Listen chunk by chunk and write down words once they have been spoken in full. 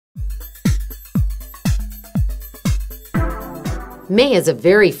May is a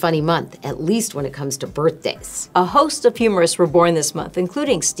very funny month, at least when it comes to birthdays. A host of humorists were born this month,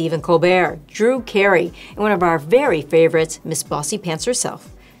 including Stephen Colbert, Drew Carey, and one of our very favorites, Miss Bossy Pants herself,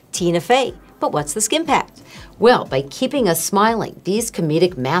 Tina Fey. But what's the Skinpact? Well, by keeping us smiling, these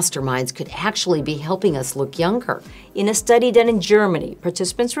comedic masterminds could actually be helping us look younger. In a study done in Germany,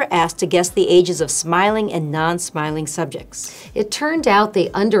 participants were asked to guess the ages of smiling and non-smiling subjects. It turned out they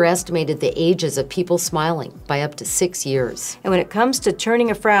underestimated the ages of people smiling by up to 6 years. And when it comes to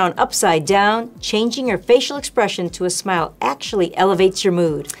turning a frown upside down, changing your facial expression to a smile actually elevates your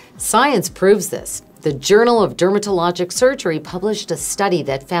mood. Science proves this. The Journal of Dermatologic Surgery published a study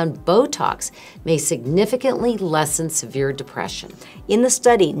that found Botox may significantly lessen severe depression. In the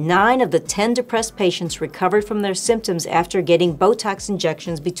study, 9 of the 10 depressed patients recovered from their symptoms after getting Botox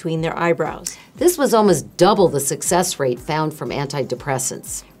injections between their eyebrows. This was almost double the success rate found from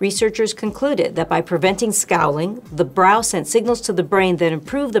antidepressants. Researchers concluded that by preventing scowling, the brow sent signals to the brain that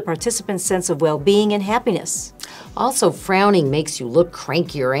improve the participant's sense of well-being and happiness. Also, frowning makes you look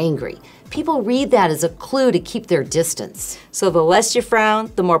cranky or angry. People read that as a clue to keep their distance. So the less you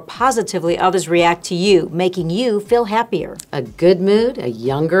frown, the more positively others react to you, making you feel happier. A good mood, a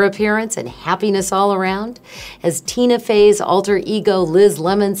younger appearance, and happiness all around. As Tina Fey's alter ego Liz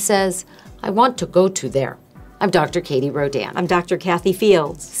Lemon says, "I want to go to there." I'm Dr. Katie Rodan. I'm Dr. Kathy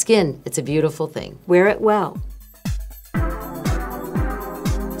Fields. Skin, it's a beautiful thing. Wear it well.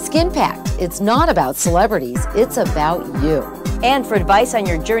 Skinpact, it's not about celebrities, it's about you. And for advice on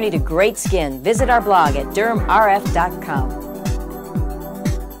your journey to great skin, visit our blog at dermrf.com.